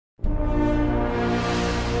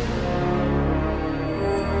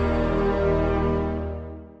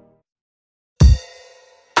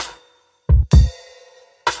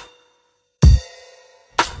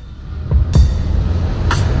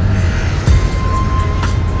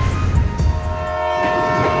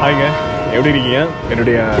ஹாய்ங்க, எப்படி இருக்கீங்க?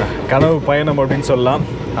 என்னுடைய கனவு பயணம் அப்படின்னு சொல்லலாம்.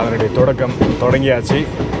 அதனுடைய தொடக்கம் தொடங்கியாச்சு.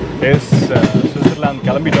 சுவிட்சர்லாந்து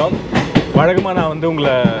கிளம்பிட்டோம். வழக்கமாக நான் வந்து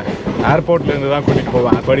உங்களை ஏர்போர்ட்லேருந்து தான் கூட்டிகிட்டு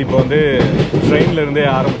போவேன். பட் இப்போ வந்து ட்ரெயின்லேருந்தே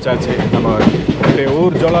ஆரம்பித்தாச்சு. நம்ம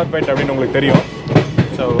ஊர் ஜோலார்பேட் அப்படின்னு உங்களுக்கு தெரியும்.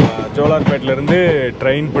 ஸோ ஜோலார்பேட்லேருந்து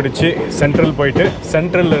ட்ரெயின் பிடிச்சி சென்ட்ரல் போயிட்டு,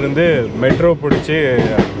 சென்ட்ரல்லேருந்து மெட்ரோ பிடிச்சி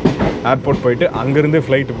ஏர்போர்ட் போயிட்டு, அங்கேருந்து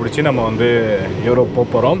ஃப்ளைட்டு பிடிச்சி நம்ம வந்து யூரோப் போக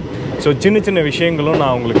போகிறோம். ஸோ சின்ன சின்ன விஷயங்களும்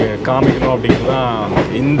நான் உங்களுக்கு காமிக்கணும் அப்படிங்கிறது தான்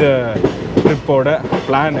இந்த ட்ரிப்போட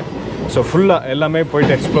பிளானு. ஸோ ஃபுல்லாக எல்லாமே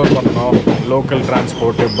போயிட்டு எக்ஸ்ப்ளோர் பண்ணணும். Local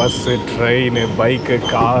transport, bus, train, bike,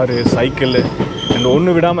 car, cycle, இந்த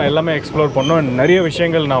ஒன்று விடாமல் எல்லாமே எக்ஸ்ப்ளோர் பண்ணோம். நிறைய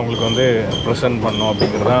விஷயங்கள் நான் உங்களுக்கு வந்து ப்ரெசென்ட் பண்ணோம்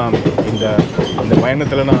அப்படிங்கிறது தான் அந்த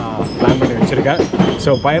பயணத்தில் நான் பிளான் பண்ணி வச்சுருக்கேன்.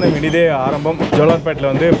 ஸோ பயணம் இனிதே ஆரம்பம்.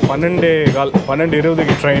 ஜோலார்பேட்டில் வந்து 12:20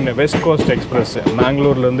 train, west coast express,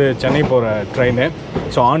 மேங்களூர்லேருந்து Chennai போகிற ட்ரெயின்.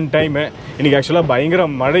 So on time. இன்றைக்கி ஆக்சுவலாக பயங்கர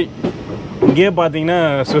மழை. இங்கேயே பார்த்தீங்கன்னா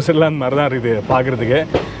சுவிட்சர்லாந்து மாதிரி தான் இருக்குது பார்க்குறதுக்கு.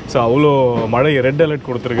 ஸோ அவ்வளோ மழை, ரெட் அலர்ட்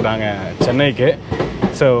கொடுத்துருக்குறாங்க சென்னைக்கு.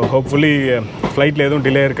 ஸோ ஹோப்ஃபுல்லி ஃப்ளைட்டில் எதுவும்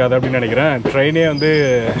டிலே இருக்காது அப்படின்னு நினைக்கிறேன். ட்ரெயினே வந்து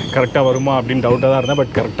கரெக்டாக வருமா அப்படின்னு டவுட்டாக தான் இருந்தேன்.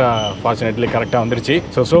 பட் கரெக்டாக, ஃபார்ச்சுனேட்லி கரெக்டாக வந்துருச்சு.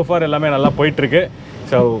 ஸோ ஃபார் எல்லாமே நல்லா போயிட்டுருக்கு.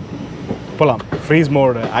 ஸோ போகலாம். Freeze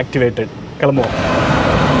mode activated. கிளம்புவோம்.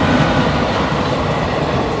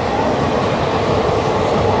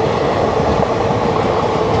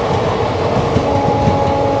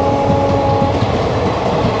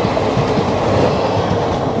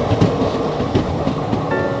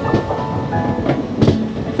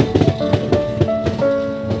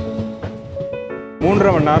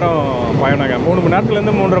 மணி நேரம் பயணங்க. 3 மணி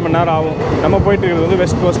நேரத்துலேருந்து 3.5 மணி நேரம் ஆகும். நம்ம போயிட்டு இருக்கிறது வந்து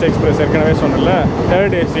வெஸ்ட் கோஸ்ட் எக்ஸ்பிரஸ். ஏற்கனவே சொன்னல,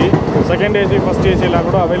 3rd AC, 2nd AC, 1st ஏசிலாம்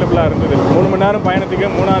கூட அவைலபிளாக இருந்தது. 3 மணி நேரம் பயணத்துக்கு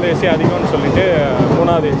 3வது ஏசி அதிகம்னு சொல்லிட்டு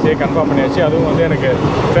 3வது ஏசியை கன்ஃபார்ம் பண்ணியாச்சு. அதுவும் வந்து எனக்கு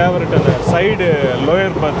ஃபேவரட், அந்த சைடு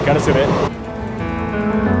லோயர் பர்த் கிடச்சிது.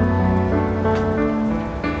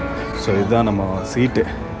 ஸோ இதுதான் நம்ம சீட்டு.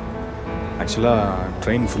 ஆக்சுவலாக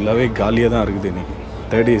ட்ரெயின் ஃபுல்லாகவே காலியாக தான் இருக்குது இன்றைக்கி.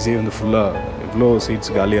 3rd ஏசி வந்து ஃபுல்லாக எவ்வளோ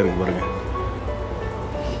சீட்ஸ் காலியாக இருக்குது பாருங்கள்.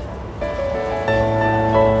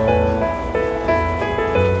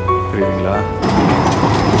 புரியுதுங்களா?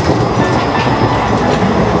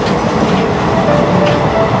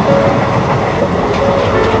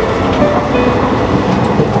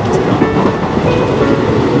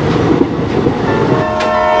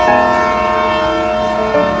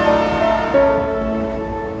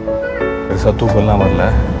 பெருசாக தூக்கம்லாம் வரல.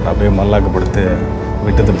 அப்படியே மல்லாக்கப்படுத்து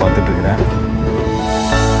விட்டத்தை பார்த்துட்ருக்கிறேன்.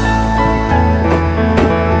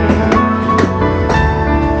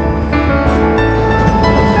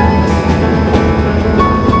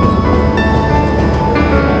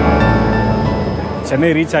 சென்னை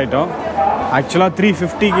ரீச் ஆகிட்டோம். ஆக்சுவலாக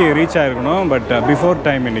 3:50க்கு ரீச் ஆகிருக்கணும். பட் பிஃபோர்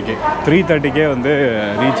டைம் இன்றைக்கி 3:30க்கே வந்து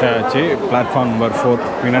ரீச் ஆகிடுச்சு. பிளாட்ஃபார்ம் நம்பர் 4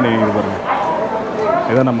 பின்னாடி பாருங்க.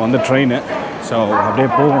 இதான் நம்ம வந்து ட்ரெயின். ஸோ அப்படியே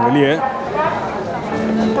போவோம் வெளியே.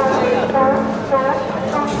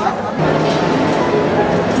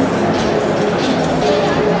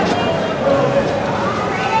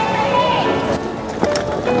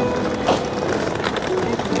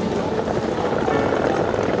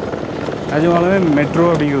 நிஜமாலுமே மெட்ரோ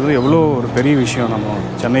அப்படிங்கிறது எவ்வளோ ஒரு பெரிய விஷயம் நம்ம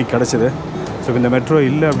சென்னை கிடச்சிது. ஸோ இந்த மெட்ரோ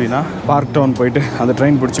இல்லை அப்படின்னா பார்க் டவுன் போயிட்டு அந்த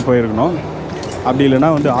ட்ரெயின் பிடிச்சி போயிருக்கணும். அப்படி இல்லைனா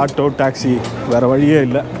வந்து ஆட்டோ, டாக்ஸி, வேறு வழியே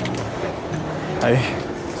இல்லை.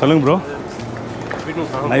 சொல்லுங்கள் bro.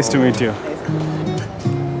 Nice to meet you.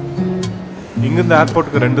 இங்கேருந்து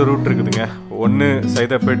ஏர்போர்ட்டுக்கு 2 ரூட் இருக்குதுங்க. ஒன்று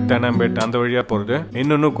சைதாப்பேட், தேனாம்பேட் அந்த வழியாக போகிறது,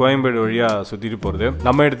 இன்னொன்று கோயம்பேடு வழியாக சுற்றிட்டு போகிறது.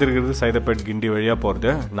 நம்ம எடுத்துருக்கிறது சைதாப்பேட், கிண்டி வழியாக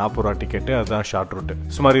போகிறது. 40 ரூபா டிக்கெட்டு. அதுதான் ஷார்ட் ரூட்டு.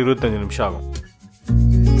 சுமார் 25 நிமிஷம் ஆகும்.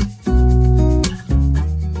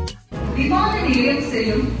 விமான நிலையம்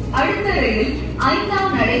செல்லும் அடுத்த ரயில்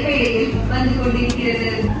 5ஆம் நடைமேடையில் வந்து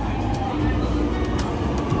கொண்டிருக்கிறது.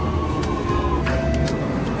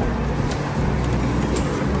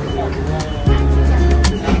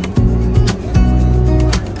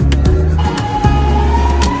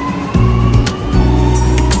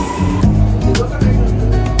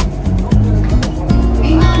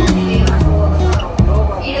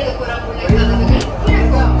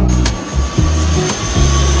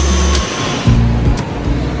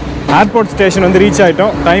 ஏர்போர்ட் ஸ்டேஷன் வந்து ரீச்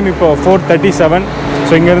ஆகிட்டோம். டைம் இப்போ 4:37.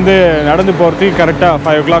 ஸோ இங்கேருந்து நடந்து போகிறதுக்கு கரெக்டாக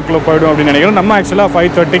 5 o'clock போய்டும் அப்படின்னு நினைக்கிறோம். நம்ம ஆக்சுவலாக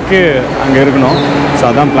 5:30க்கு அங்கே இருக்கணும். ஸோ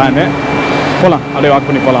அதான் பிளானு. போகலாம், அப்படியே வாக்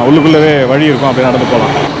பண்ணி போகலாம். உள்ளுக்குள்ளவே வழி இருக்கும், அப்படியே நடந்து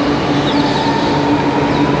போகலாம்.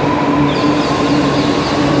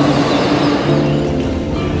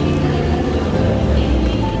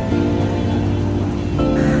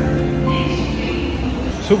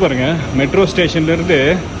 சூப்பருங்க. மெட்ரோ ஸ்டேஷன்லேருந்து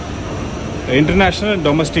இன்டர்நேஷ்னல்,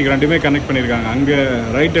 டொமஸ்டிக் ரெண்டுமே கனெக்ட் பண்ணியிருக்காங்க. அங்கே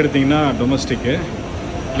ரைட் எடுத்திங்கன்னா டொமஸ்டிக்கு,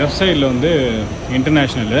 லெஃப்ட் சைடில் வந்து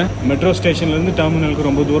இன்டர்நேஷ்னலு. மெட்ரோ ஸ்டேஷன்லேருந்து டெர்மினலுக்கு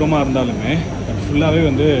ரொம்ப தூரமாக இருந்தாலுமே ஃபுல்லாகவே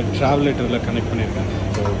வந்து ட்ராவலேட்டரில் கனெக்ட் பண்ணியிருக்காங்க.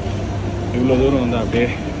 ஸோ இவ்வளோ தூரம் வந்து அப்படியே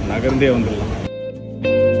நகர்ந்தே வந்துடலாம்.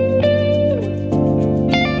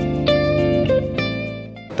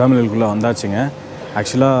 டெர்மினலுக்குள்ளே வந்தாச்சுங்க.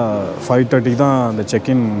 ஆக்சுவலாக 5:30 தான் அந்த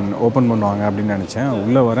செக்இன் ஓப்பன் பண்ணுவாங்க அப்படின்னு நினச்சேன்.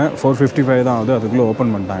 உள்ளே வரேன் 4:55 தான் ஆகுது. அதுக்குள்ளே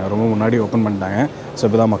ஓப்பன் பண்ணிட்டாங்க, ரொம்ப முன்னாடி ஓப்பன் பண்ணிட்டாங்க. ஸோ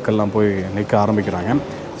இப்போ தான் மக்கள்லாம் போய் நிற்க ஆரம்பிக்கிறாங்க.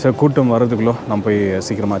 ஸோ கூட்டம் வர்றதுக்குள்ளே நம்ம போய்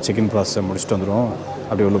சீக்கிரமாக செக்இன் ப்ராசஸை முடிச்சுட்டு வந்துடுவோம்.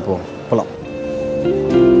 அப்படி உள்ள போகலாம்.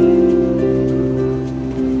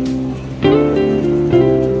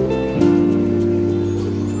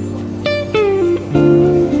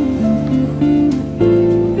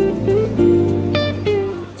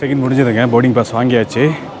 செக்இன் முடிஞ்சதுங்க. போர்டிங் பாஸ் வாங்கியாச்சு.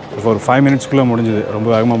 இப்போ ஒரு 5 மினிட்ஸ்க்குள்ளே முடிஞ்சுது, ரொம்ப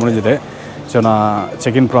வேகமாக முடிஞ்சுது. ஸோ நான்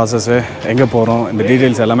செக்இன் ப்ராசஸ்ஸு, எங்கே போகிறோம், இந்த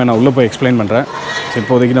டீட்டெயில்ஸ் எல்லாமே நான் உள்ளே போய் எக்ஸ்பிளைன் பண்ணுறேன். ஸோ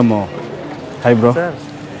இப்போதைக்கு நம்ம ஹை ப்ரோ,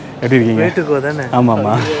 எப்படி இருக்கீங்க? Way2go தானே?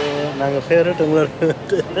 ஆமாம்மா, நாங்கள் ஃபேவரட் உங்களோட.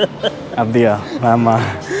 அப்படியா? ஆமாம்.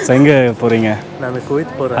 ஸோ எங்கே போகிறீங்க? நான்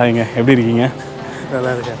குவைத் போகிறேன். ஹாய்ங்க, எப்படி இருக்கீங்க?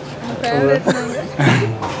 நல்லா இருக்கேன்.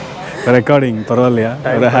 ரெக்கார்டிங் பரவாயில்லையா?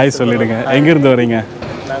 ஒரு ஹாய் சொல்லிவிடுங்க. எங்கேருந்து வரீங்க?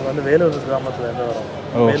 நாங்கள் வந்து வேலூர் கிராமத்துலேருந்து வரோம்.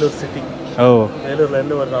 வேலூர் சிட்டி. ஓ,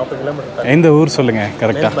 வேலூர்லேருந்து ஒரு 40 கிலோமீட்டர். எந்த ஊர் சொல்லுங்கள்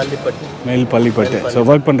கரெக்டாக? பள்ளிப்பட்டு. மேல் பள்ளிப்பட்டு. ஸோ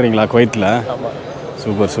ஒர்க் பண்ணுறீங்களா குவைத்தில்? ஆமாம்.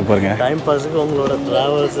 சூப்பர் சூப்பருங்க. டைம் பாஸுக்கு உங்களோட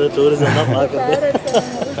ட்ராவல்ஸு டூரிசம் தான் பார்க்குறது.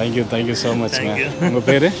 Thank you so மச்ங்க. உங்கள்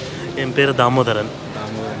பேர்? என் பேர் தாமோதரன்.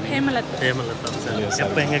 ஹேமலதா.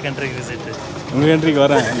 எப்போ எங்கள் கண்ட்ரிக்கு விசிட்டு? உங்கள் கண்ட்ரிக்கு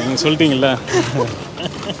வரேன், நீங்கள் சொல்லிட்டீங்கள,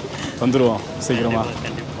 வந்துடுவோம் சீக்கிரமாக.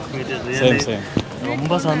 சேம்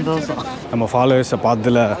ரொம்ப சந்தோஷம். நம்ம ஃபாலோவர்ஸை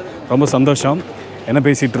பார்த்ததில் ரொம்ப சந்தோஷம். என்ன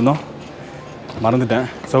பேசிகிட்டு இருந்தோம் மறந்துட்டேன்.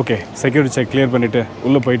 So okay, security check clear பண்ணிவிட்டு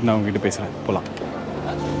உள்ளே போயிட்டு நான் உங்ககிட்ட பேசுகிறேன். போகலாம்.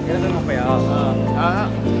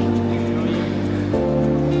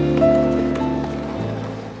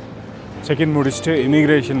 செக்இன் முடிச்சுட்டு,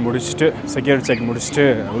 இமிக்ரேஷன் முடிச்சுட்டு, செக்யூரிட்டி செக் முடிச்சுட்டு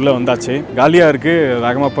உள்ளே வந்தாச்சு. காலியாக இருக்குது,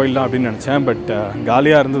 வேகமாக போயிடலாம் அப்படின்னு நினச்சேன். பட்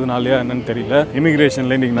காலியாக இருந்ததுனாலையா என்னன்னு தெரியல,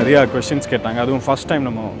 இமிக்ரேஷனில் இன்றைக்கி நிறையா கொஸ்டின்ஸ் கேட்டாங்க. அதுவும் ஃபஸ்ட் டைம்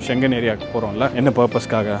நம்ம ஷெங்கன் ஏரியாவுக்கு போகிறோம்ல, என்ன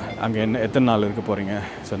பர்பஸ்க்காக, அங்கே எத்தனை நாள் இருக்க போகிறீங்க,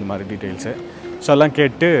 ஸோ இந்த மாதிரி டீட்டெயில்ஸு ஸோ எல்லாம்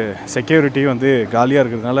கேட்டு, செக்யூரிட்டி வந்து காலியாக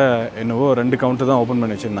இருக்கிறதுனால என்னவோ 2 கவுண்ட்டு தான் ஓப்பன்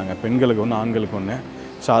பண்ணி வச்சுருந்தாங்க, பெண்களுக்கு ஒன்று, ஆண்களுக்கு ஒன்று.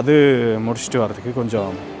 ஸோ அது முடிச்சுட்டு வரதுக்கு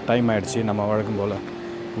கொஞ்சம் டைம் ஆகிடுச்சு. நம்ம வழக்கம் போல்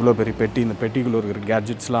இவ்வளோ பெரிய பெட்டி, இந்த பெட்டிக்குள்ளே இருக்கிற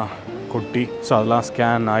கேட்ஜெட்ஸ்லாம் கொட்டி, ஸோ அதெல்லாம்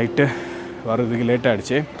ஸ்கேன் ஆகிட்டு வர்றதுக்கு லேட்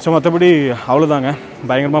ஆகிடுச்சு. ஸோ மற்றபடி அவ்வளோதாங்க.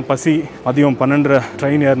 பயங்கரமாக பசி. மதியம் 12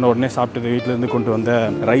 ட்ரெயின் ஏறின உடனே சாப்பிட்டது, வீட்டிலேருந்து கொண்டு வந்த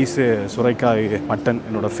ரைஸு, சுரைக்காய் மட்டன்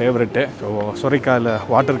என்னோடய ஃபேவரெட்டு. ஸோ சுரைக்காயில்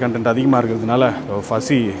வாட்டர் கண்டென்ட் அதிகமாக இருக்கிறதுனால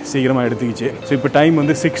பசி சீக்கிரமாக எடுத்துக்கிச்சு. ஸோ இப்போ டைம்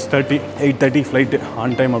வந்து 6:30, 8:30 ஃப்ளைட்டு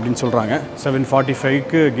ஆன் டைம் அப்படின்னு சொல்கிறாங்க.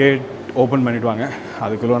 7:45க்கு கேட் ஓப்பன் பண்ணிவிடுவாங்க.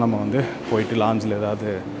 அதுக்குள்ளே நம்ம வந்து போயிட்டு லாஞ்சில் ஏதாவது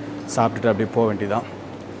சாப்பிட்டுட்டு அப்படியே போக வேண்டியதான்.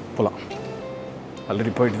 போகலாம்.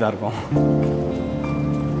 ஆல்ரெடி போயிட்டு தான் இருக்கோம்.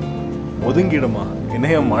 ஒதுங்கிடுமா?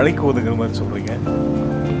 என்னையா மழைக்கு ஒதுங்குற மாதிரி சொல்கிறீங்க?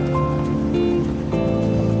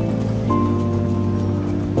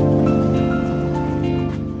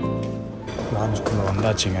 லாஞ்சுக்குள்ளே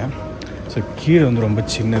வந்தாச்சுங்க. ஸோ கீழே வந்து ரொம்ப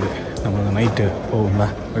சின்னது, நம்ம அந்த நைட்டு போகும்ல,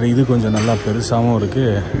 பட் இது கொஞ்சம் நல்லா பெருசாகவும்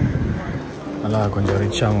இருக்குது, நல்லா கொஞ்சம்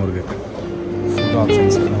ரிச்சாகவும் இருக்குது. ஃபுட்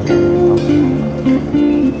ஆப்ஷன்ஸ்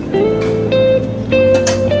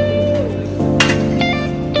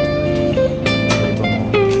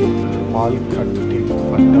பால் கட்டி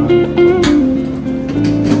பட்டாணி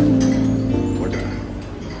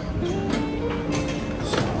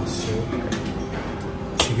சாஸு,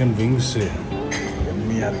 சிக்கன் விங்ஸு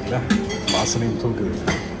எம்மியாக இருக்குல்ல, வாசனையும் தூக்குது.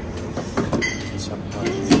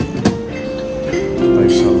 சப்பாத்தி,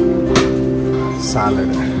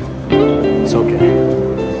 சாலட். இட்ஸ் ஓகே,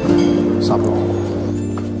 சாப்பிடுவோம்.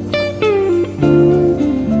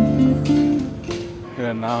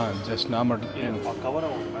 நான் மட்டும்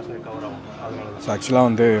ஸோ ஆக்சுவலாக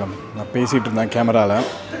வந்து நான் பேசிகிட்டு இருந்தேன் கேமராவில்,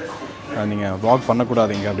 நீங்கள் வாக்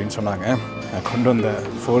பண்ணக்கூடாதீங்க அப்படின்னு சொன்னாங்க. நான் கொண்டு வந்த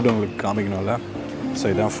ஃபுட் உங்களுக்கு காமிக்கணும்ல. ஸோ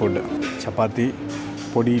இதுதான் ஃபுட்டு. சப்பாத்தி,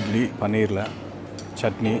 பொடி இட்லி, பன்னீரில்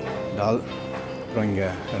சட்னி, டால், அப்புறம் இங்கே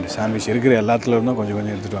 2 சாண்ட்விச் இருக்கிற எல்லாத்துல இருந்தும் கொஞ்சம்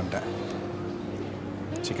கொஞ்சம் எடுத்துகிட்டு வந்துட்டேன்.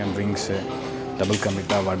 Chicken wings, double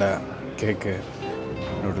கமிட்டா, vada, cake,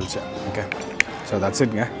 noodles. Okay, so that's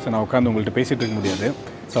இட்ங்க. So நான் உட்காந்து உங்கள்கிட்ட பேசிகிட்டு இருக்க முடியாது.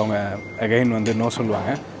 ஸோ அவங்க அகைன் வந்து நோ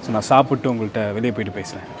சொல்லுவாங்க. ஸோ நான் சாப்பிட்டு உங்கள்கிட்ட வெளியே போயிட்டு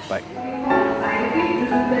பேசுகிறேன். பாய்.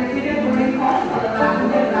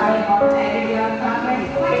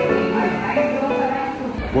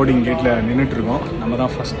 போர்டிங் கேட்டில் நின்றுட்டுருக்கோம். நம்ம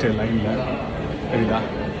தான் ஃபஸ்ட்டு லைனில், சரிதா?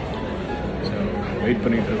 ஸோ வெயிட்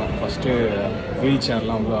பண்ணிகிட்ருக்கோம். ஃபஸ்ட்டு வீல்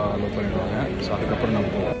சேர்லாம் வந்து அலோவ் பண்ணிடுவாங்க. ஸோ அதுக்கப்புறம் நம்ம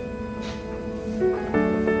போவோம்.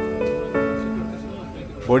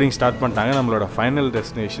 போர்டிங் ஸ்டார்ட் பண்ணிட்டாங்க. நம்மளோட ஃபைனல்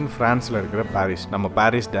டெஸ்டினேஷன் ஃப்ரான்ஸில் இருக்கிற பாரிஸ். நம்ம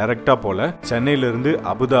பாரிஸ் டைரெக்டாக போல, சென்னையிலேருந்து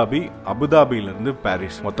அபுதாபி, அபுதாபியிலேருந்து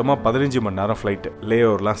பாரிஸ், மொத்தமாக 15 மணி நேரம் ஃப்ளைட், லே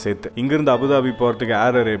ஓவர்லாம் சேர்த்து. இங்கிருந்து அபுதாபி போகிறதுக்கு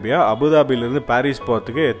ஏர் அரேபியா, அபுதாபியிலேருந்து பாரிஸ்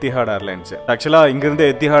போகிறதுக்கு எத்திஹாட் ஏர்லைன்ஸ். ஆக்சுவலாக இங்கிருந்து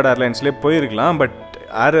எத்திஹாட் ஏர்லைன்ஸ்லேயே போயிருக்கலாம், பட்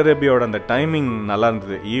ஏர் அரேபியாவோட அந்த டைமிங் நல்லா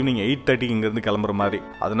இருந்தது. ஈவினிங் 8:30 இங்கேருந்து கிளம்புற மாதிரி.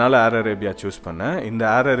 அதனால ஏர் அரேபியா சூஸ் பண்ணேன். இந்த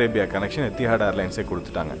ஏர் அரேபியா கனெக்ஷன் எத்திஹாட் ஏர்லைன்ஸே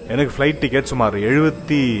கொடுத்துட்டாங்க. எனக்கு ஃப்ளைட் டிக்கெட் சுமார்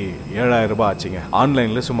 77,000 ரூபாய் ஆச்சுங்க.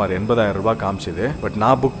 ஆன்லைனில் சுமார் 80,000 ரூபாய் காமிச்சது. பட்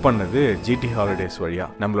நான் புக் பண்ணது ஜிடி ஹாலிடேஸ் வழியா.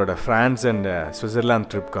 நம்மளோட France and Switzerland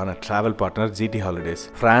ட்ரிப்கான travel partner GT holidays.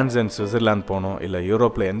 France and Switzerland போகணும், இல்லை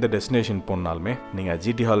யூரோப்பில் எந்த டெஸ்டினேஷன் போனாலுமே நீங்கள்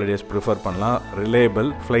ஜிடி ஹாலிடேஸ் ப்ரிஃபர் பண்ணலாம்.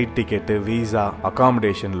 Reliable flight ticket, visa,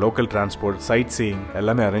 accommodation, local transport, side seeing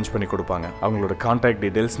எல்லாமே அரேஞ்ச் பண்ணி கொடுப்பாங்க. அவங்களோட கான்டாக்ட்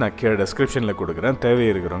டீடைல்ஸ் நான் கீழே டிஸ்கிரிப்ஷனில் கொடுக்குறேன். தேவை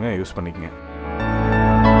இருக்கிறவங்க யூஸ் பண்ணிக்கங்க.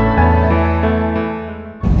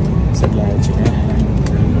 செட்டில் ஆகிடுச்சுங்க.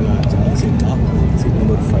 சீட் தான், சீட்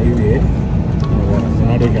நம்பர் 5A.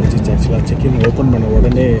 முன்னாடியே கிடச்சிச்சு. ஆக்சுவலாக செக்இன் ஓப்பன் பண்ண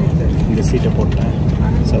உடனே இந்த சீட்டை போட்டேன்.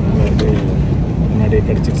 ஸோ அது வந்து முன்னாடியே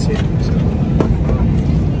கிடச்சிருச்சு.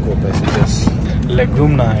 கோ பேசஞ்சர்ஸ். லெக்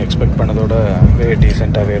ரூம் நான் எக்ஸ்பெக்ட் பண்ணதோட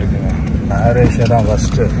டீசெண்டாகவே இருக்குங்க. ஏரேஷியா தான்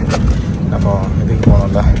ஃபஸ்ட்டு. நம்ம இதுக்கு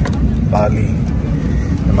போனோம்ல, பாலி,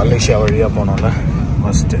 மலேசியா வழியாக போனோம்ல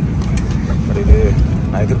ஃபஸ்ட்டு. பட் இது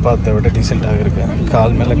நான் எதிர்பார்த்த விட டீசெண்டாக இருக்கேன்.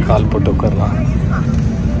 கால் மேலே கால் போட்டு உட்காரலாம்.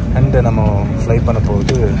 அண்டு நம்ம ஃப்ளை பண்ண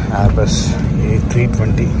போகுது ஏர்பஸ்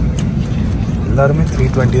A320. எல்லாருமே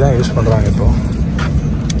 320 தான் யூஸ் பண்ணுறாங்க. இப்போது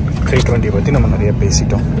 320 பற்றி நம்ம நிறைய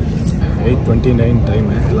பேசிட்டோம். 8:29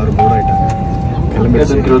 டைமு. எல்லோரும் போர்ட் ஆகிட்டாங்க. கிளம்பி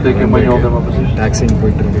டாக்ஸிங்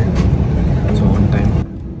போயிட்டுருக்கு. ஸோ ஒன் டைம்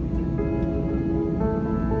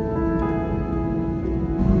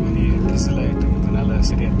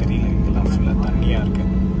சரியாக தெரியல. இங்கெல்லாம் ஃபுல்லாக தண்ணியாக இருக்கு.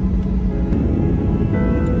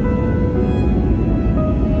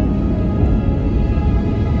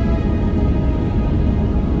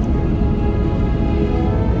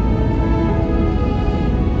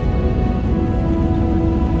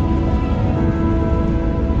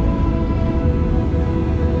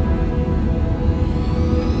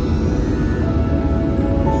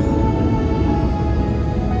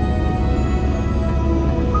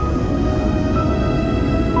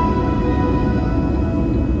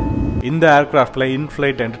 இந்த ஏர்க்ராஃப்டில்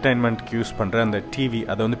இன்ஃப்ளைட் என்டர்டைன்மெண்ட்க்கு யூஸ் பண்ணுற அந்த டிவி,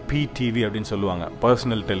 அதை வந்து பிடிவி அப்படின்னு சொல்லுவாங்க,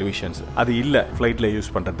 பர்சனல் டெலிவிஷன்ஸ். அது இல்லை ஃப்ளைட்டில்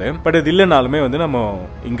யூஸ் பண்ணுறது. பட் இது இல்லைனாலுமே வந்து நம்ம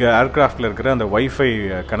இங்கே ஏர்க்ராஃப்டில் இருக்கிற அந்த வைஃபை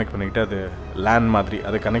கனெக்ட் பண்ணிக்கிட்டு, அது லேண்ட் மாதிரி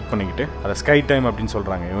அதை கனெக்ட் பண்ணிக்கிட்டு, அதை ஸ்கை டைம் அப்படின்னு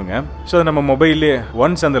சொல்கிறாங்க இவங்க. ஸோ அதை நம்ம மொபைல்லே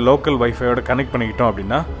ஒன்ஸ் அந்த லோக்கல் வைஃபையோட கனெக்ட் பண்ணிக்கிட்டோம்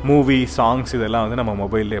அப்படின்னா மூவி, சாங்ஸ் இதெல்லாம் வந்து நம்ம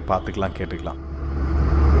மொபைல்லே பார்த்துக்கலாம், கேட்டுக்கலாம்.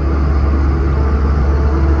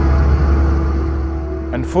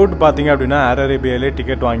 அண்ட் ஃபுட் பார்த்தீங்க அப்படின்னா ஏர் அரேபியாலே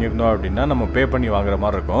டிக்கெட் வாங்கியிருந்தோம் அப்படின்னா நம்ம பே பண்ணி வாங்குற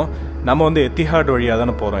மாதிரி இருக்கும். நம்ம வந்து எத்திஹாட் வழியாக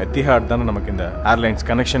தானே போகிறோம். எத்திஹாட் தானே நமக்கு இந்த ஏர்லைன்ஸ்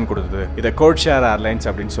கனெக்ஷன் கொடுத்தது. இதை கோட் ஷேர் ஏர்லைன்ஸ்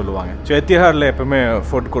அப்படின்னு சொல்லுவாங்க. ஸோ எத்திஹாடில் எப்பவுமே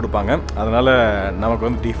ஃபுட் கொடுப்பாங்க. அதனால் நமக்கு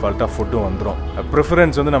வந்து டிஃபால்ட்டாக ஃபுட்டும் வந்துடும்.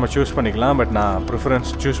 ப்ரிஃபரன்ஸ் வந்து நம்ம சூஸ் பண்ணிக்கலாம். பட் நான்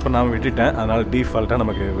ப்ரிஃபரன்ஸ் சூஸ் பண்ணாமல் விட்டுட்டேன். அதனால் டிஃபால்ட்டாக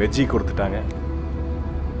நமக்கு வெஜ்ஜி கொடுத்துட்டாங்க.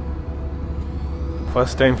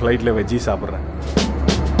 ஃபர்ஸ்ட் டைம் ஃப்ளைட்டில் வெஜ்ஜி சாப்பிட்றேன்.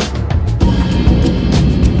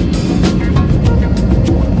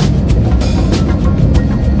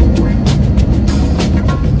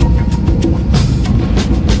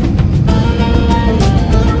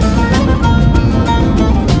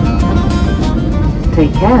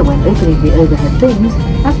 Take care when opening the overhead bins,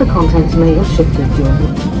 as the contents may have shifted during the...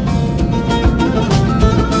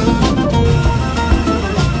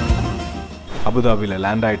 அபுதாபியில்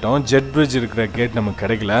லேண்ட் ஆகிட்டோம். ஜெட் பிரிட்ஜ் இருக்கிற கேட் நமக்கு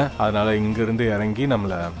கிடைக்கல. அதனால் இங்கேருந்து இறங்கி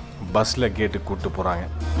நம்மளை பஸ்ஸில் கேட்டுக்கு கூப்பிட்டு போகிறாங்க.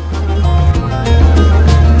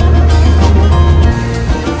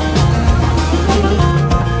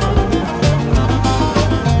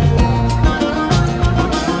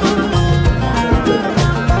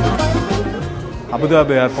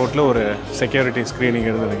 அபுதாபி ஏர்போர்ட்டில் ஒரு செக்யூரிட்டி ஸ்க்ரீனிங்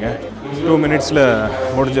இருந்ததுங்க. 2 மினிட்ஸில்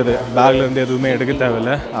முடிஞ்சது. பேக்லேருந்து எதுவுமே எடுக்க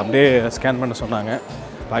தேவையில்லை. அப்படியே ஸ்கேன் பண்ண சொன்னாங்க.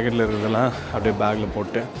 பாக்கெட்டில் இருக்கிறதெல்லாம் அப்படியே பேக்கில்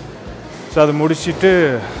போட்டு. ஸோ அது முடிச்சுட்டு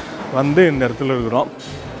வந்து இந்த இடத்துல இருக்கிறோம்.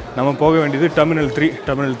 நம்ம போக வேண்டியது டெர்மினல்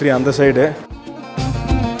 3 அந்த சைடு.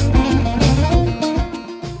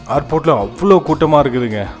 ஏர்போர்ட்டில் அவ்வளோ கூட்டமாக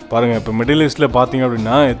இருக்குதுங்க. பாருங்கள், இப்போ மிடில் ஈஸ்டில் பார்த்தீங்க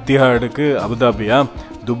அப்படின்னா எத்திஹாடுக்கு அபுதாபியா,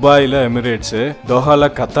 துபாயில் எமிரேட்ஸு, தோஹால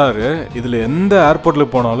கத்தாரு, இதில் எந்த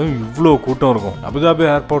ஏர்போர்ட்டில் போனாலும் இவ்வளோ கூட்டம் இருக்கும். அபுதாபி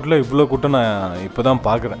ஏர்போர்ட்டில் இவ்வளோ கூட்டம் நான் இப்போ தான்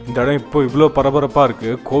பார்க்குறேன். இந்த இடம் இப்போ இவ்வளோ பரபரப்பாக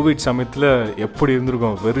இருக்குது. கோவிட் சமயத்தில் எப்படி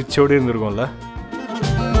இருந்திருக்கும், வெறிச்சோடு இருந்திருக்கும்ல.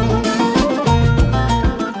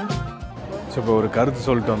 ஸோ இப்போ ஒரு கருத்து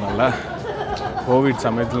சொல்லிட்டோம்னால, கோவிட்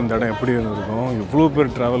சமயத்தில் இந்த இடம் எப்படி இருந்திருக்கும், இவ்வளோ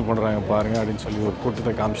பேர் ட்ராவல் பண்ணுறாங்க பாருங்கள் அப்படின்னு சொல்லி ஒரு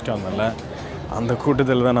கூட்டத்தை காமிச்சிட்டு வந்தால, அந்த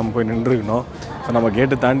கூட்டத்தில் தான் நம்ம போய் நின்றுக்கணும். ஸோ நம்ம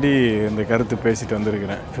கேட்டை தாண்டி இந்த கருத்து பேசிட்டு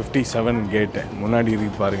வந்திருக்கிறேன். 57 கேட்டு முன்னாடி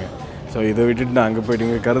இருக்கு பாருங்கள். ஸோ இதை விட்டுட்டு நான் அங்கே போய்ட்டு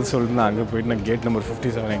இங்கே கருத்து சொல்லிட்டு நான் அங்கே போய்ட்டு நான் கேட் நம்பர்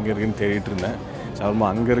 57 எங்கே இருக்குன்னு தேடிட்டு இருந்தேன். ஸோ அப்புறமா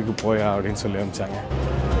அங்கே இருக்கு போயா அப்படின்னு சொல்லி அனுப்பிச்சாங்க.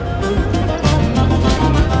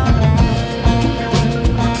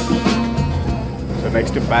 ஸோ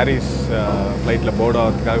நெக்ஸ்ட்டு பாரிஸ் ஃப்ளைட்டில் போர்ட்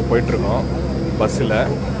ஆகிறதுக்காக போயிட்டுருக்கோம் பஸ்ஸில்.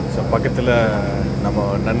 ஸோ பக்கத்தில் நம்ம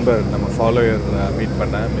நண்பர் நம்ம ஃபாலோயர் மீட்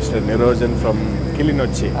பண்ணேன். மிஸ்டர் நிரோஜன் ஃப்ரம்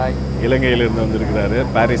கிளிநொச்சி, இலங்கையிலேருந்து வந்திருக்கிறாரு.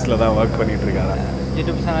 பாரிஸில் தான் ஒர்க் பண்ணிகிட்ருக்காரு.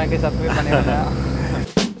 யூடியூப் சேனலுக்கு சப்ஸ்கிரைப் பண்ணிடுறேன்.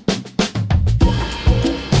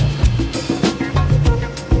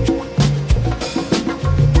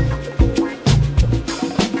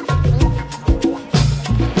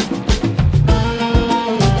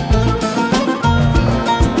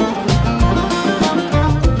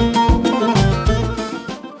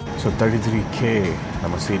 ஸோ 33K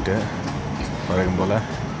நம்ம சீட்டு வழக்கம் போல்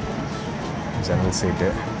ஜன்னல் சீட்டு,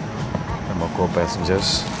 நம்ம கோ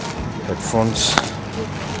பேசஞ்சர்ஸ், ஹெட்ஃபோன்ஸ்,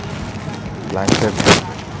 பிளாங்கெட்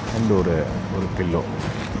அண்ட் ஒரு பில்லோ,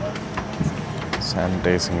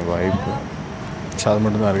 சானிடைசிங் வைப்பு. ஸோ அது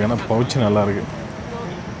மட்டும்தான் இருக்குது. ஆனால் பவுச்சு நல்லாயிருக்கு,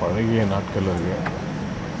 பழகிய நாட்கள் இருக்குது.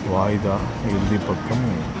 வாய்தா இறுதி பக்கம்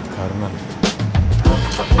கர்னல்.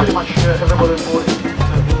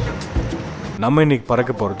 நம்ம இன்றைக்கி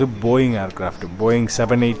பறக்க போகிறது போயிங் ஏர்க்ராஃப்ட், போயிங்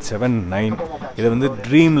 787-9. இதை வந்து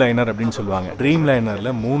ட்ரீம் லைனர் அப்படின்னு சொல்லுவாங்க. ட்ரீம் லைனரில்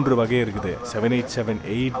 3 வகை இருக்குது,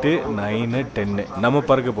 787-8, 9, 10. நம்ம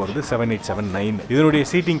பறக்க போகிறது 787-9. இதனுடைய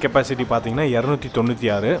சீட்டிங் கெப்பாசிட்டி பார்த்தீங்கன்னா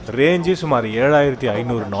 296, ரேஞ்சு சுமார்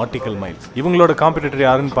 7500 நாட்டிக்கல் மைல்ஸ். இவங்களோட காம்படிட்டர்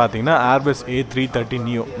யாருன்னு பார்த்தீங்கன்னா ஏர்பஸ் A330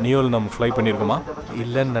 நியோவில் நம்ம ஃப்ளை பண்ணியிருக்கோமா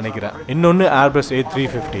இல்லைன்னு நினைக்கிறேன். இன்னொன்று ஏர்பஸ்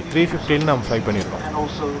A350, 350 நம்ம ஃப்ளை பண்ணியிருக்கோம்.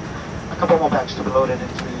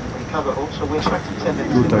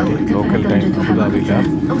 2:30 லோக்கல் டைம் அபுதாபியில்,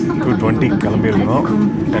 2:20 கிளம்பியிருந்தோம்.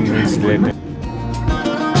 10 minutes லேட்டு.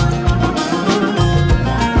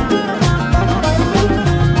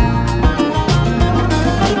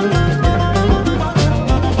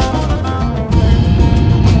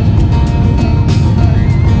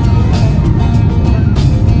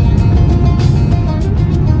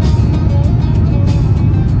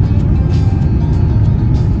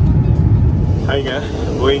 ஹாய்ங்க,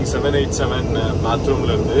 போயிங் 787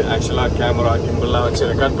 பாத்ரூமில் இருந்து ஆக்சுவலாக கேமரா கிம்பல்லாம் வச்சு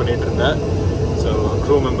ரெக்கார்ட் பண்ணிகிட்டு இருந்தேன். ஸோ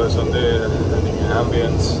க்ரூ மெம்பர்ஸ் வந்து நீங்கள்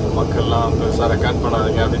ஆம்பியன்ஸ் மக்கள்லாம் பெருசாக ரெக்கார்ட்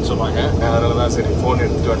பண்ணாதீங்க அப்படின்னு சொன்னாங்க. அதனால தான் சரி ஃபோன்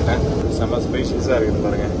எடுத்துகிட்டு வந்துட்டேன். செம்ம ஸ்பேஷியஸாக இருக்குது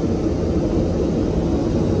பாருங்கள்.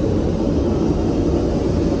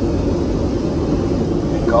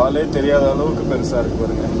 காலே தெரியாத அளவுக்கு பெருசாக இருக்குது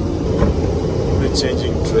பாருங்கள். இது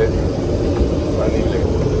சேஞ்சிங் ட்ரே,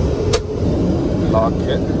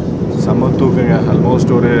 லாக்கு, செம்ம தூக்குங்க.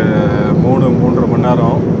 ஆல்மோஸ்ட் ஒரு 3-3.5 மணி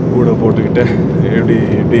நேரம் கூட போட்டுக்கிட்டு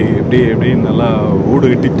எப்படி நல்லா ஊடு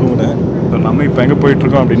கட்டி தூங்கினேன். ஸோ நம்ம இப்போ எங்கே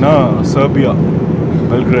போயிட்டுருக்கோம் அப்படின்னா சர்பியா,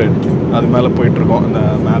 பெல்கிரேட், அது மேலே போயிட்டுருக்கோம். இந்த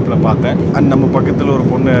மேப்பில் பார்த்தேன். அண்ட் நம்ம பக்கத்தில் ஒரு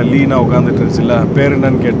பொண்ணு லீனா உட்காந்துட்டு இருந்துச்சுல்ல, பேர்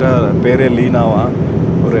என்னன்னு கேட்டால் பேரே லீனாவா.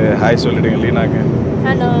 ஒரு ஹாய் சொல்லிடுங்க லீனாக்கு.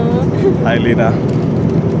 Hello. Hi Leena.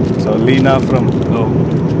 So Leena from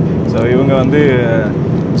so இவங்க வந்து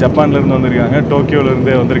ஜப்பான்லேருந்து வந்திருக்காங்க,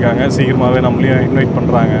 டோக்கியோவிலேருந்தே வந்திருக்காங்க. சீக்கிரமாகவே நம்மளையும் இன்வைட்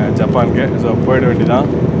பண்ணுறாங்க ஜப்பானுக்கு. ஸோ போயிட வேண்டியதான்.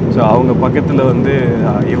 ஸோ அவங்க பக்கத்தில் வந்து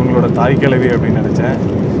இவங்களோட தாய் கிழவி அப்படின்னு நினச்சேன்.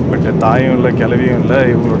 பட் தாயும் இல்லை கிழவியும் இல்லை,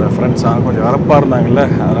 இவங்களோட ஃப்ரெண்ட்ஸாக கொஞ்சம் வரப்பாக இருந்தாங்கல்ல,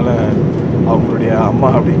 அதனால் அவங்களுடைய அம்மா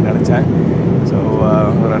அப்படின்னு நினச்சேன். ஸோ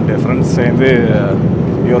 2 ஃப்ரெண்ட்ஸ் சேர்ந்து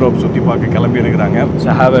யூரோப் சுற்றி பார்க்க கிளம்பி இருக்கிறாங்க.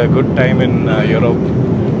 So have a good time in Europe.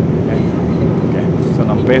 Okay, so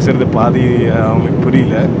நம்ம பேசுகிறது பாதி அவங்களுக்கு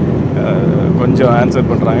புரியல, கொஞ்சம் ஆன்சர்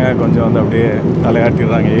பண்ணுறாங்க, கொஞ்சம் வந்து அப்படியே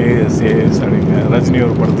தலையாட்டிடுறாங்க. ஏஎஸ் அப்படின்னு ரஜினி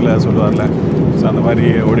ஒரு படத்தில் சொல்லுவார்ல. ஸோ அந்த மாதிரி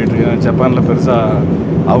ஓடிட்டுருக்காங்க. ஜப்பானில் பெருசாக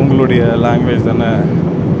அவங்களுடைய லாங்குவேஜ் தானே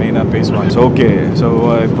மெயினாக பேசுவாங்க. ஸோ ஓகே, ஸோ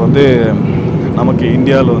இப்போ வந்து நமக்கு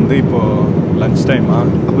இந்தியாவில் வந்து இப்போது லன்ச்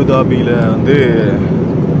டைமாக, அபுதாபியில் வந்து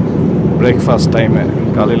பிரேக்ஃபாஸ்ட் டைமு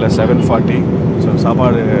காலையில் 7:40. ஸோ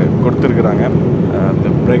சாப்பாடு கொடுத்துருக்குறாங்க, இந்த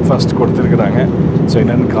பிரேக்ஃபாஸ்ட் கொடுத்துருக்குறாங்க. ஸோ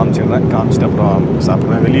என்னென்னு காமிச்சிட்டு அப்புறம்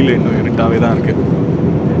சாப்பிட்றேன். வெளியில் இன்னும் இருட்டாகவே தான் இருக்குது.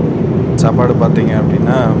 சாப்பாடு பார்த்தீங்க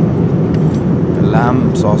அப்படின்னா லேம்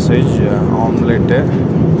சாசேஜ், ஆம்லெட்டு,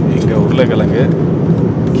 இங்கே உருளைக்கிழங்கு,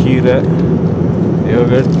 கீரை,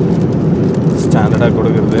 யோகர்ட் ஸ்டாண்டர்டாக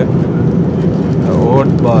கொடுக்குறது,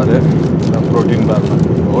 ஓட் பாரு, ப்ரோட்டீன் பார்,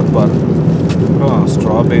 ஓட் பார், அப்புறம்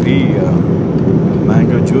strawberry,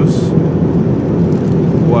 mango juice,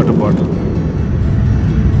 water bottle.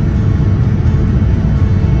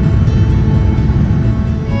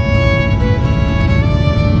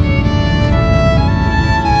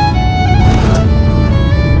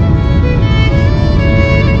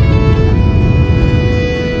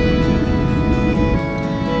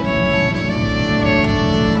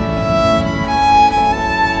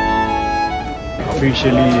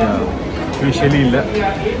 Officially இல்லை,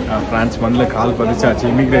 ஃப்ரான்ஸ் மண்ணில் கால் பதிச்சாச்சு.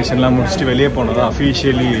 இமிக்ரேஷன்லாம் முடிச்சுட்டு வெளியே போனதான்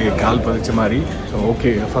அஃபிஷியலி கால் பதிச்ச மாதிரி. ஸோ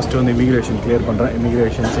ஓகே, ஃபஸ்ட்டு வந்து இமிக்ரேஷன் கிளியர் பண்ணுறேன்.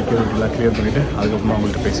 இமிக்ரேஷன் செக்யூரிட்டிலாம் கிளியர் பண்ணிவிட்டு அதுக்கப்புறமா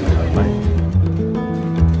அவங்கள்ட்ட பேசுகிறேன். பாய்.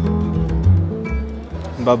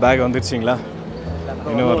 பேக் வந்துருச்சிங்களா?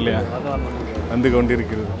 இன்னும் வரலையா? வந்து கொண்டு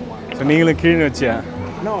இருக்கிறது. ஸோ நீங்களும் கீழே வச்சியா?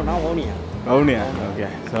 வவுனியா. ஓகே.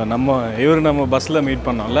 ஸோ நம்ம பஸ்ஸில் மீட்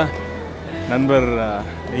பண்ணோம்ல, நண்பர்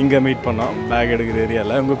இங்கே மீட் பண்ணோம் பேக் எடுக்கிற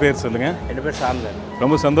ஏரியாவில். உங்கள் பேர் சொல்லுங்கள். என் பேர் சார்ந்தேன்.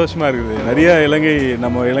 ரொம்ப சந்தோஷமாக இருக்குது. நிறைய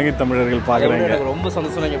நம்ம இலங்கை தமிழர்கள் பார்க்குறாங்க. எனக்கு ரொம்ப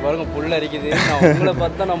சந்தோஷம். இங்கே பாருங்க புல்ல அரிக்குது. நான் உங்களை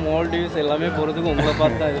பார்த்தா நம்ம மால்டீவ்ஸ் எல்லாமே போகிறதுக்கு உங்களை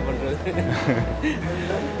பார்த்தா இது பண்ணுறது.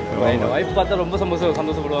 என் ஒய்ஃப் பார்த்தா ரொம்ப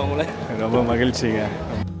சந்தோஷப்படுவாங்களே. ரொம்ப மகிழ்ச்சிங்க.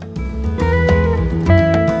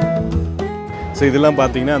 ஸோ இதெல்லாம்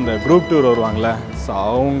பார்த்தீங்கன்னா அந்த குரூப் டூர் வருவாங்களே, ஸோ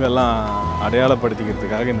அவங்கெல்லாம்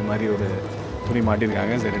அடையாளப்படுத்திக்கிறதுக்காக இந்த மாதிரி ஒரு துணி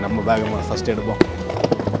மாட்டியிருக்காங்க. சரி, நம்ம பேக் ஃபஸ்ட் எடுப்போம்.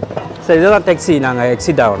 சார் இதெல்லாம் டாக்ஸி நாங்கள்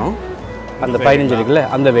எக்ஸிட் ஆகணும். அந்த 15 இருக்குல்ல,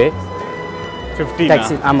 அந்த வே 50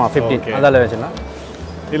 டாக்ஸி. ஆமாம் 15 அதால் வச்சுக்கலாம்.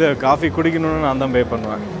 இல்லை, காஃபி குடிக்கணும்னு நான் தான் பே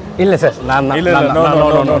பண்ணுவேன். இல்லை சார், நான் இல்லை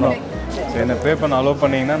என்ன பே பண்ண அலோவ்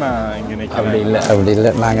பண்ணிங்கன்னா நான் இங்கே நிற்கிறேன். அப்படி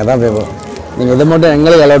இல்லை நாங்கள் தான் பே பண்ணுவோம். நீங்கள் இதை மட்டும்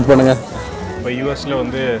எங்களுக்கு அலோட் பண்ணுங்கள். இப்போ யூஎஸில்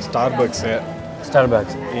வந்து ஸ்டார்பக்ஸு,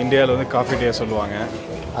 இந்தியாவில் வந்து காஃபி டே சொல்லுவாங்க.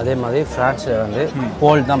 அதே மாதிரி ஃப்ரான்ஸில் வந்து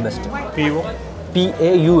போல் தான் பெஸ்ட்.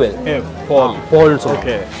 PAUL போல் சொல்லுவோம்.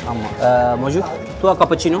 ஓகே. ஆமாம். மொஜு toi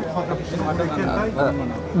cappuccino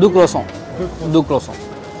 2 croissants.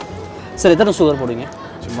 சார் எத்தனை சுகர் போடுவீங்க?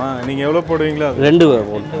 சும்மா நீங்கள் எவ்வளோ போடுவீங்களோ 2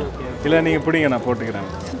 போட்டு. இல்லை நீங்கள் பிடிங்க, நான் போட்டுக்கிறேன்.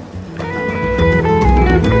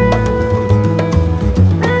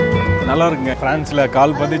 நல்லா இருக்குங்க. ஃப்ரான்ஸில்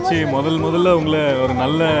கால் பதிச்சு முதல்ல உங்களை ஒரு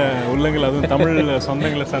நல்ல உள்ளங்கள், அதுவும் தமிழ்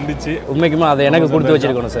சொந்தங்களை சந்திச்சு உண்மைக்குமா அதை எனக்கு கொடுத்து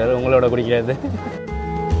வச்சிருக்கணும் சார், உங்களோட குடிக்கிறது.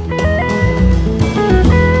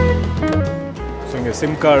 ஸோ இங்கே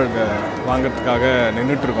சிம் கார்டு வாங்கிறதுக்காக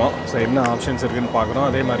நின்றுட்டுருக்கோம். ஸோ என்ன ஆப்ஷன்ஸ் இருக்குதுன்னு பார்க்குறோம்.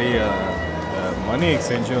 அதே மாதிரி மணி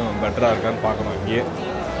எக்ஸ்சேஞ்சும் பெட்டராக இருக்கான்னு பார்க்கணும். இங்கேயே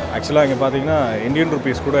ஆக்சுவலாக இங்கே பார்த்தீங்கன்னா இந்தியன்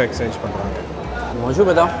ருபீஸ் கூட எக்ஸ்சேஞ்ச் பண்ணுறாங்க. Bonjour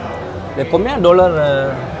madame. De combien dollars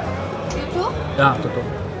tout?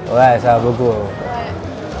 Ouais, ça beaucoup.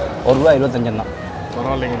 ₹1.25 தான்.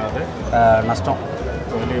 பரவாயில்லைங்களா? அது நஷ்டம்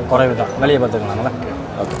குறைவு தான். வெளியே பார்த்துக்கலாங்களா?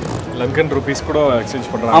 ஓகே. லங்கன் ருபீஸ் கூட எக்ஸ்சேஞ்ச்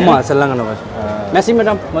பண்ணுறாங்க. ஆமாம், செல்லாங்கண்ணா பாஸ். Mercy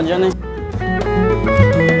madam. கொஞ்சம்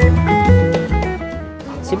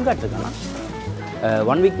சிம் கார்டு இருக்காண்ணா?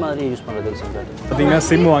 1 வீக் மாதிரி யூஸ் பண்ணுறதுக்கு சிம் கார்டு பார்த்தீங்கன்னா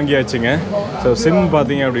சிம் வாங்கியாச்சுங்க. ஸோ சிம்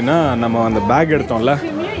பார்த்தீங்க அப்படின்னா நம்ம அந்த பேக் எடுத்தோம்ல,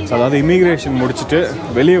 ஸோ அதாவது இமிக்ரேஷன் முடிச்சுட்டு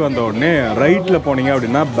வெளியே வந்த உடனே ரைட்டில் போனீங்க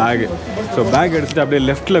அப்படின்னா பேகு. ஸோ பேக் எடுத்துகிட்டு அப்படியே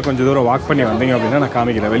லெஃப்ட்டில் கொஞ்சம் தூரம் வாக் பண்ணி வந்தீங்க அப்படின்னா நான்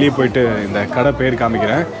காமிக்கிறேன். வெளியே போயிட்டு இந்த கடை பேர்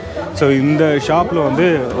காமிக்கிறேன். ஸோ இந்த ஷாப்பில் வந்து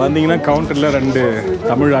வந்தீங்கன்னா கவுண்டரில் 2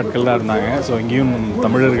 தமிழ் ஆட்கள் தான் இருந்தாங்க. ஸோ இங்கேயும்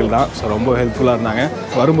தமிழர்கள் தான். ஸோ ரொம்ப ஹெல்ப்ஃபுல்லாக இருந்தாங்க.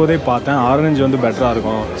 வரும்போதே பார்த்தேன் ஆரஞ்சு வந்து பெட்டராக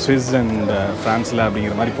இருக்கும் ஸ்விஸ் அண்ட் ஃப்ரான்ஸில்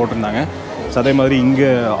அப்படிங்கிற மாதிரி போட்டிருந்தாங்க. ஸோ அதே மாதிரி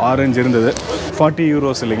இங்கே ஆரஞ்சு இருந்தது.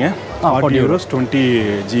 €40 இல்லைங்க, €40 20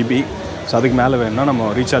 GB. ஸோ அதுக்கு மேலே வேணும்னா நம்ம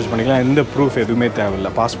ரீசார்ஜ் பண்ணிக்கலாம். எந்த ப்ரூஃப் எதுவுமே தேவையில்லை.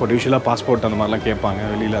 பாஸ்போர்ட், யூஸ்வலாக பாஸ்போர்ட் அந்த மாதிரிலாம் கேட்பாங்க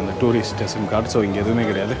வெளியில், அந்த டூரிஸ்ட் சிம் கார்டு. ஸோ இங்கே எதுவுமே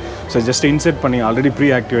கிடையாது. ஸோ ஜஸ்ட் இன்செர்ட் பண்ணி ஆல்ரெடி ப்ரீ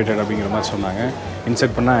ஆக்டிவேட்டட் அப்படிங்கிற மாதிரி சொன்னாங்க.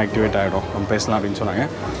 இன்செர்ட் பண்ணால் ஆக்டிவேட் ஆகிடும், நம்ம பேசலாம் அப்படின்னு சொன்னாங்க.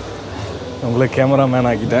 உங்களை கேமராமேன்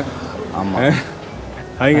ஆக்கிட்டேன். ஆமாம்.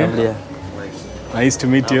 ஹாய்ங்க, nice to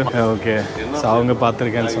meet you. Okay. So அவங்க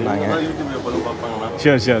பார்த்துருக்கேன்னு சொன்னாங்க.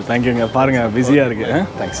 ஷியோர் தேங்க்யூங்க. பாருங்கள் பிஸியாக இருக்குது.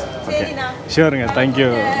 தேங்க்ஸ். ஓகே, ஷியோருங்க. தேங்க்யூ.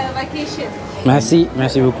 மேசி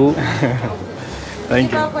புக்கு.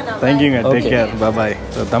 தேங்க்யூங்க. Take care. பாய்.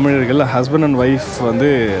 ஸோ தமிழர்கள் ஹஸ்பண்ட் அண்ட் ஒய்ஃப் வந்து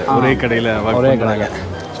ஒரே கடையில் ஒர்க் பண்ணுறாங்க.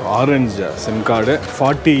 So orange sim card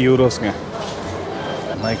 €40ங்க.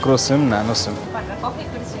 Micro sim, நானோ சிம்.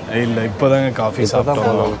 இல்லை, இப்போ தாங்க காஃபி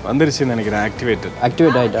சாப்பிட்டோம். வந்துருச்சுன்னு நினைக்கிறேன்.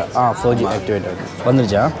 ஆக்டிவேட் ஆகிட்டா? 4G ஆக்டிவேட் ஆகிட்டு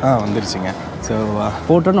வந்துருச்சா? வந்துருச்சுங்க. ஸோ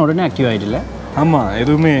போட்டோன்னு உடனே ஆக்டிவ் ஆகிட்டில்ல? ஆமாம்,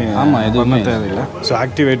 எதுவுமே தேவையில்லை. ஸோ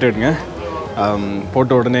ஆக்டிவேட்டடுங்க.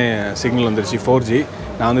 போட்ட உடனே சிக்னல் வந்துருச்சு 4G.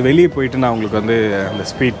 நான் வந்து வெளியே போயிட்டு நான் உங்களுக்கு வந்து அந்த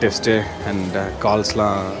ஸ்பீட் டெஸ்ட்டு அண்ட்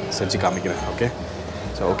கால்ஸ்லாம் செஞ்சு காமிக்கிறேன். ஓகே.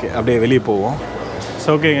 ஸோ ஓகே, அப்படியே வெளியே போவோம். ஸோ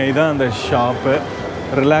ஓகேங்க, இதான் அந்த ஷாப்பு.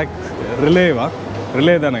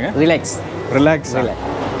 ரிலே தானேங்க? ரிலாக்ஸ்.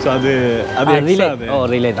 ஸோ அது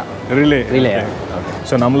ரிலே தான். ரிலே. ஓகே.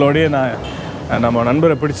 ஸோ நம்மளோடைய நம்ம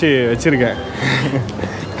நண்பரை பிடிச்சி வச்சுருக்கேன்.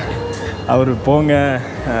 அவர் போங்க,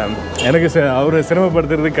 எனக்கு அவரை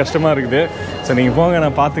சிரமப்படுத்துறதுக்கு கஷ்டமாக இருக்குது. ஸோ நீங்கள் போங்க,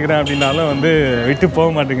 நான் பார்த்துக்கிறேன் அப்படின்னாலும் வந்து விட்டு போக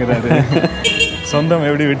மாட்டேங்கிறாரு. சொந்தம்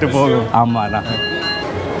எப்படி விட்டு போகும்? ஆமாண்ணா.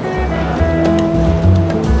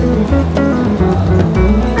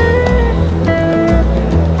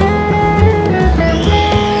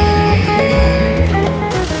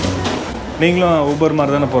 நீங்களும் ஊபர்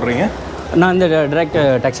மாதிரி தானே போடுறீங்க? நான் இந்த டைரக்ட்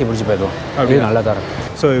டாக்ஸி பிடிச்சி போயிடுவோம். அப்படி நல்லா தரேன்.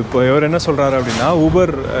 ஸோ இப்போ இவர் என்ன சொல்கிறாரு அப்படின்னா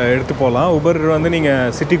ஊபர் எடுத்து போகலாம். ஊபர் வந்து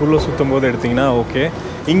நீங்கள் சிட்டிக்குள்ளே சுற்றும் போது எடுத்திங்கன்னா ஓகே.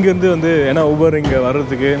 இங்கேருந்து வந்து ஏன்னா ஊபர் இங்கே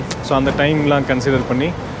வர்றதுக்கு ஸோ அந்த டைம்லாம் கன்சிடர் பண்ணி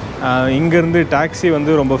இங்கேருந்து டாக்ஸி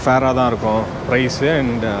வந்து ரொம்ப ஃபேராக தான் இருக்கும் ப்ரைஸு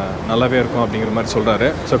அண்ட் நல்லாவே இருக்கும் அப்படிங்கிற மாதிரி சொல்கிறாரு.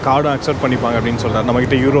 ஸோ கார்டும் அக்செப்ட் பண்ணிப்பாங்க அப்படின்னு சொல்கிறார்.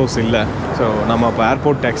 நம்மக்கிட்ட யூரோஸ் இல்லை. ஸோ நம்ம இப்போ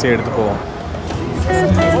ஏர்போர்ட் டாக்ஸியை எடுத்து போவோம்.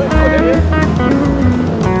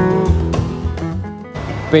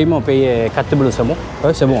 Paiement paye 4 bleus, c'est bon?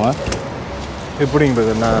 Ouais, c'est bon. Hein? எப்படிங்க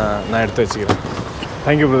பிரதர்? நான் எடுத்து வச்சுக்கிறேன்.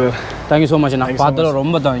 Thank you brother. Thank you so much. நான் பார்த்ததில்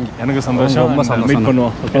ரொம்ப தேங்க்யூ. எனக்கு சந்தோஷம். ரொம்ப சந்தோஷம். மீட்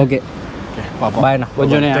பண்ணுவோம். ஓகே ஓகே பாப்போம். பாய்ண்ணா.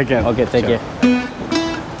 கொஞ்சம் take care. Okay take care.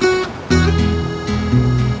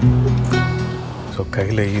 So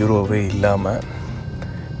கையில் யூரோவே இல்லாமல்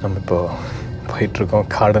நம்ம இப்போ போயிட்டுருக்கோம்.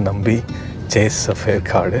 கார்டை நம்பி சேஸ் சஃபேர்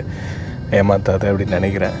கார்டு ஏமாத்தாது அப்படின்னு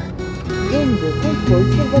நினைக்கிறேன்.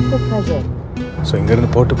 ஸோ இங்கேருந்து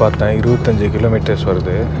போட்டு பார்த்தேன் 25 கிலோமீட்டர்ஸ்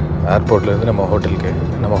வருது ஏர்போர்ட்லேருந்து நம்ம ஹோட்டலுக்கு.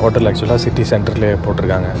 நம்ம ஹோட்டல் ஆக்சுவலாக சிட்டி சென்டர்லேயே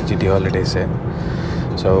போட்டிருக்காங்க GT holidays.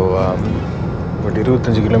 So but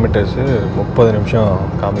 25 kilometres 30 நிமிஷம்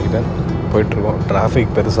காமிக்குது. போயிட்டுருக்கோம்.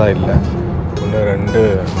 டிராஃபிக் பெருசாக இல்லை. 1 2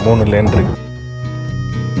 3 லேன் இருக்குது.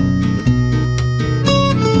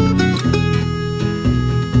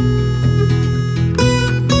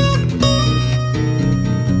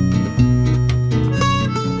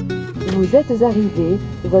 Vous êtes arrivé,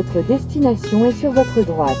 votre destination est sur votre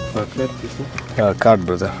droite. Card,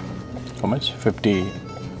 brother. How much? 50.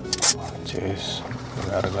 Jeez.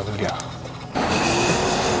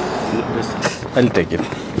 I'll take it.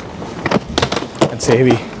 It's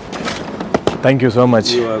heavy. Thank you so much.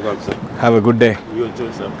 You are welcome, sir. Have a good day. You too,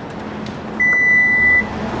 sir.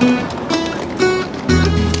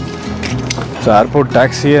 So airport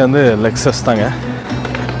டாக்ஸியே வந்து Lexus தாங்க.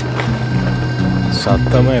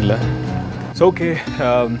 சத்தமே இல்லை. So okay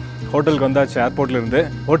ஹோட்டலுக்கு வந்தாச்சு ஏர்போர்ட்லேருந்து.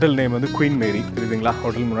 Hotel name வந்து queen மேரி. இருக்குதுங்களா?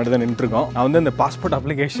 Hotel முன்னாடி தான் நின்றுருக்கோம். நான் வந்து இந்த பாஸ்போர்ட்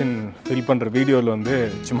அப்ளிகேஷன் ஃபில் பண்ணுற வீடியோவில் வந்து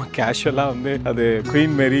சும்மா கேஷுவலாக வந்து அது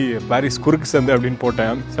குயின் மேரி பாரிஸ் குறுக்கு சந்து அப்படின்னு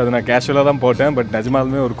போட்டேன். ஸோ அதை நான் கேஷுவலாக தான் போட்டேன். பட்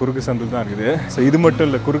நிஜமாலுமே ஒரு குறுக்கு சந்து தான் இருக்குது. ஸோ இது மட்டும்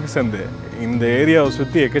இல்லை குறுக்கு சந்து. இந்த ஏரியாவை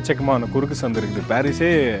சுற்றி எக்கச்சக்கமான குறுக்கு சந்து இருக்குது.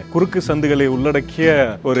 பாரிஸே குறுக்கு சந்துகளை உள்ளடக்கிய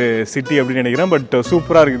ஒரு சிட்டி அப்படின்னு நினைக்கிறேன். பட்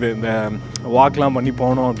சூப்பராக இருக்குது. இந்த வாக்லாம் பண்ணி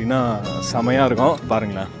போனோம் அப்படின்னா செமையாக இருக்கும்.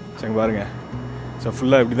 பாருங்களேன். சரி பாருங்கள். ஸோ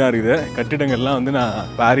ஃபுல்லாக இப்படி தான் இருக்குது. கட்டிடங்கள்லாம் வந்து நான்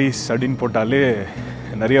பாரிஸ் அப்படின்னு போட்டாலே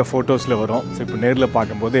நிறைய ஃபோட்டோஸில் வரும். ஸோ இப்போ நேரில்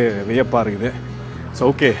பார்க்கும்போது வியப்பாக இருக்குது. ஸோ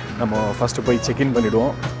ஓகே நம்ம ஃபஸ்ட்டு போய் செக்இன்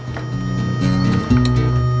பண்ணிவிடுவோம்.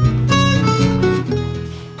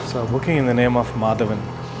 So booking in the name of Madhavan.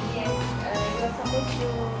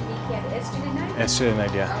 Yesterday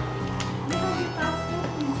night, yeah.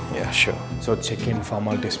 Yeah, sure. So check in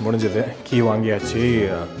formalities முடிஞ்சது. கீ வாங்கியாச்சு.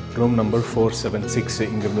 Room number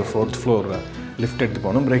 476. இங்கேருந்து 4th floor லிஃப்ட் எடுத்து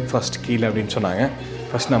போகணும். பிரேக்ஃபாஸ்ட் கீழே அப்படின்னு சொன்னாங்க.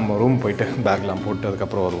 ஃபஸ்ட் நம்ம ரூம் போயிட்டு பேக்லாம் போட்டு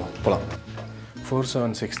அதுக்கப்புறம் வருவோம். போகலாம்.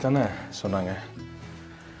 476 தானே சொன்னாங்க.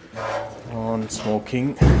 நான் ஸ்மோக்கிங்.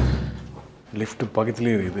 லிஃப்ட்டு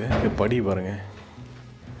பக்கத்துலேயே இருக்குது. இது படி பாருங்கள்.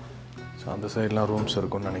 ஸோ அந்த சைட்லாம் ரூம்ஸ்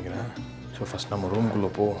இருக்கும்னு நினைக்கிறேன். ஸோ ஃபஸ்ட் நம்ம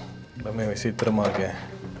ரூம்குள்ளே போவோம். எல்லாமே விசித்திரமாக இருக்கேன்.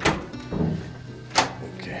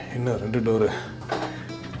 ஓகே இன்னும் 2 டோரு.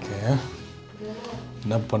 ஓகே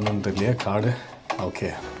என்ன பண்ணணுன்னு தெரியலையா? கார்டு ஓகே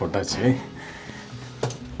போட்டாச்சு.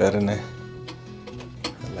 வேறு என்ன?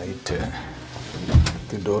 லைட்டு.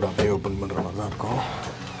 இது டோர் அப்படியே ஓப்பன் பண்ணுற மாதிரி தான் இருக்கும்.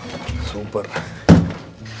 சூப்பர்.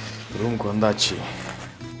 ரூமுக்கு வந்தாச்சு.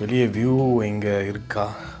 வெளியே வியூ எங்கே இருக்கா?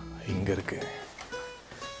 இங்கே இருக்குது.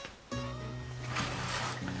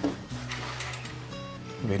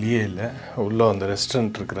 வெளியே இல்லை, உள்ளே அந்த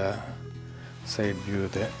ரெஸ்டாரண்ட் இருக்கிற சைட் வியூ.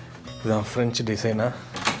 இதுதான் ஃப்ரெஞ்சு டிசைனாக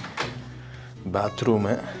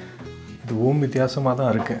பாத்ரூமு. இது ரூம் வித்தியாசமாக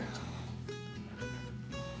தான் இருக்குது.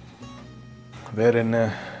 வேறு என்ன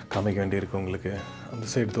காமிக்க வேண்டியிருக்கு உங்களுக்கு? அந்த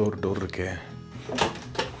சைடு ஒரு டோர் இருக்கு.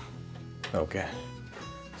 ஓகே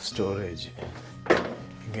ஸ்டோரேஜ்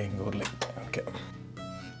இங்கே ஒரு லைட். ஓகே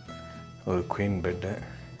ஒரு குயின் பெட்டு.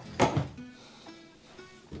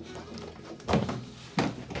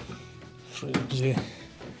 ஃப்ரிட்ஜு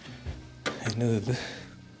என்னது இது?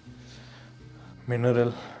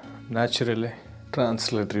 Mineral natural.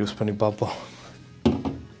 ட்ரான்ஸ்லேட்டர் யூஸ் பண்ணி பார்ப்போம்.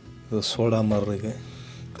 இது சோடா மாதிரி இருக்குது.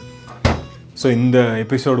 ஸோ இந்த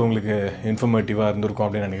எபிசோடு உங்களுக்கு இன்ஃபர்மேட்டிவாக இருந்திருக்கும்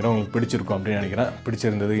அப்படின்னு நினைக்கிறேன். உங்களுக்கு பிடிச்சிருக்கும் அப்படின்னு நினைக்கிறேன்.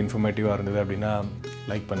 பிடிச்சிருந்தது, இன்ஃபர்மேட்டிவாக இருந்தது அப்படின்னா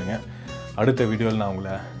லைக் பண்ணுங்கள். அடுத்த வீடியோவில் நான்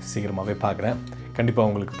உங்களை சீக்கிரமாகவே பார்க்குறேன். கண்டிப்பாக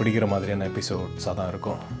உங்களுக்கு பிடிக்கிற மாதிரியான எபிசோட்ஸாக தான்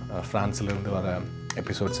இருக்கும். ஃப்ரான்ஸ்லேருந்து வர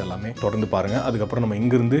எபிசோட்ஸ் எல்லாமே தொடர்ந்து பாருங்கள். அதுக்கப்புறம் நம்ம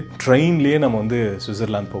இங்கேருந்து ட்ரெயின்லேயே நம்ம வந்து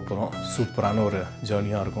சுவிட்சர்லாந்து போக போகிறோம். சூப்பரான ஒரு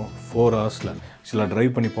ஜேர்னியாக இருக்கும். 4 hours சில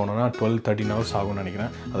ட்ரைவ் பண்ணி போனோன்னா 12-13 ஹவர்ஸ் ஆகும்னு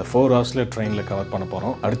நினைக்கிறேன். அதை 4 ஹவர்ஸில் ட்ரெயினில் கவர் பண்ண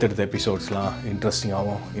போகிறோம். அடுத்தடுத்த எபிசோட்ஸ்லாம்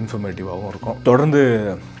இன்ட்ரெஸ்டிங்காகவும் இன்ஃபர்மேட்டிவாகவும் இருக்கும். தொடர்ந்து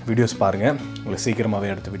வீடியோஸ் பாருங்கள். உங்களை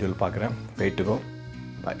சீக்கிரமாகவே அடுத்த வீடியோவில் பார்க்குறேன். Way2go.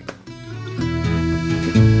 Bye.